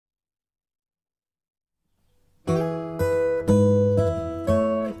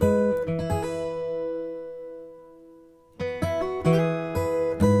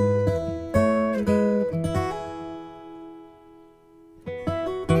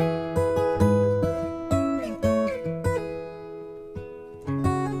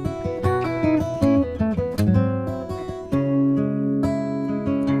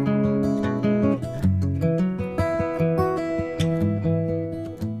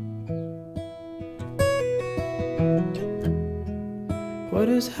What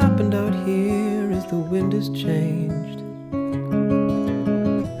has happened out here is the wind has changed.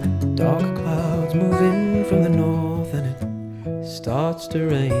 Dark clouds move in from the north and it starts to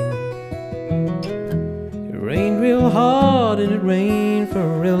rain. It rained real hard and it rained for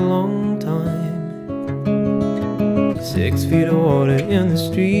a real long time. 6 feet of water in the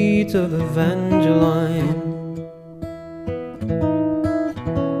streets of Evangeline.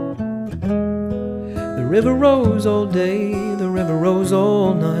 The river rose all day, the river rose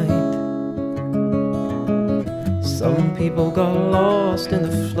all night. Some people got lost in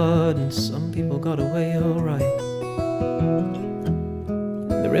the flood and some people got away alright.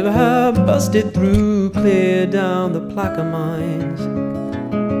 The river had busted through, clear down the Plaquemines.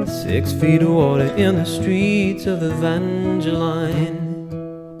 6 feet of water in the streets of Evangeline.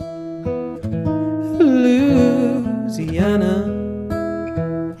 Louisiana,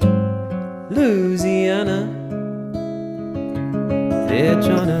 Louisiana, they're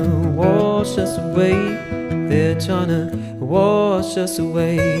trying to wash us away. They're trying to wash us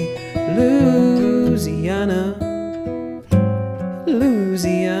away. Louisiana,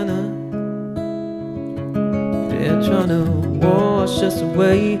 Louisiana, they're trying to wash us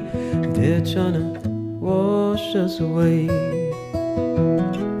away. They're trying to wash us away.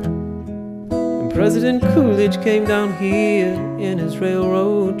 And President Coolidge came down here in his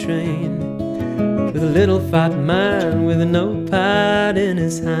railroad train with a little fat man with a notepad in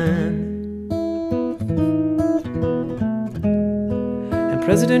his hand. And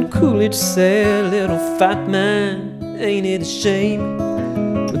President Coolidge said, "Little fat man, ain't it a shame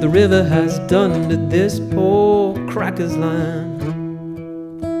what the river has done to this poor cracker's land?"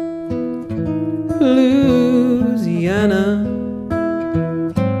 Louisiana,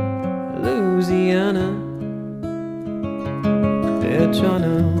 Louisiana, they're trying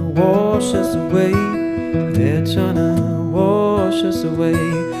to wash us away. They're trying to wash us away.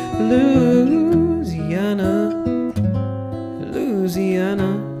 Louisiana, Louisiana,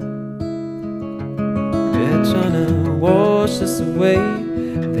 they're trying to wash us away.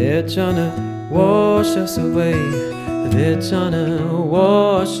 They're trying to wash us away. They're trying to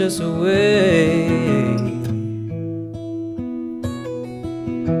wash us away.